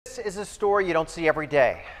This is a story you don't see every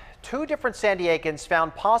day. 2 different San Diegans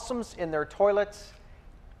found possums in their toilets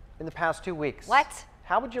in the past 2 weeks. What?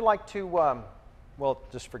 How would you like to, well,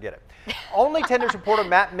 just forget it. Only 10 News reporter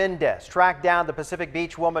Matt Mendez tracked down the Pacific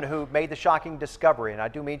Beach woman who made the shocking discovery, and I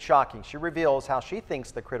do mean shocking. She reveals how she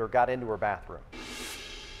thinks the critter got into her bathroom.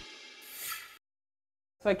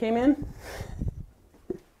 So I came in,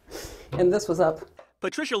 and this was up.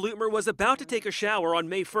 Patricia Lutmer was about to take a shower on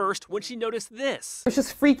May 1st when she noticed this. It was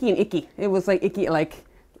just freaky and icky. It was like icky, like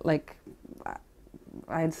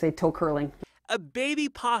I'd say toe curling. A baby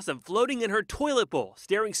possum floating in her toilet bowl,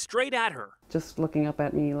 staring straight at her. Just looking up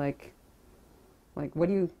at me like what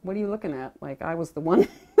are you looking at? Like I was the one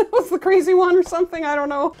that was the crazy one or something, I don't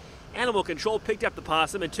know. Animal Control picked up the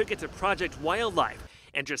possum and took it to Project Wildlife.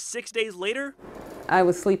 And just 6 days later, I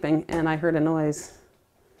was sleeping and I heard a noise.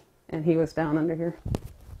 And he was down under here,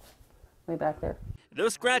 way back there.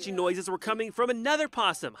 those scratching noises were coming from another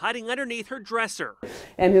possum hiding underneath her dresser.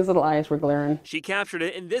 And his little eyes were glaring. She captured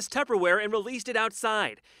it in this Tupperware and released it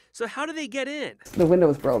outside. So how did they get in? The window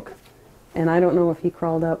was broke, and I don't know if he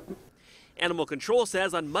crawled up. Animal Control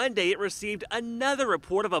says on Monday it received another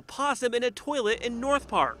report of a possum in a toilet in North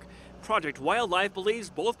Park. Project Wildlife believes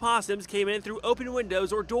both possums came in through open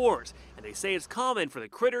windows or doors, and they say it's common for the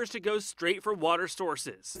critters to go straight for water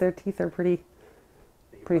sources. Their teeth are pretty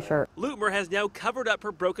sharp. Lutmer has now covered up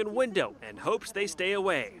her broken window and hopes they stay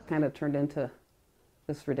away. Kind of turned into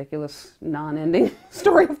this ridiculous, non-ending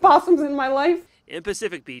story of possums in my life. In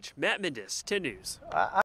Pacific Beach, Matt Mendez, 10 News.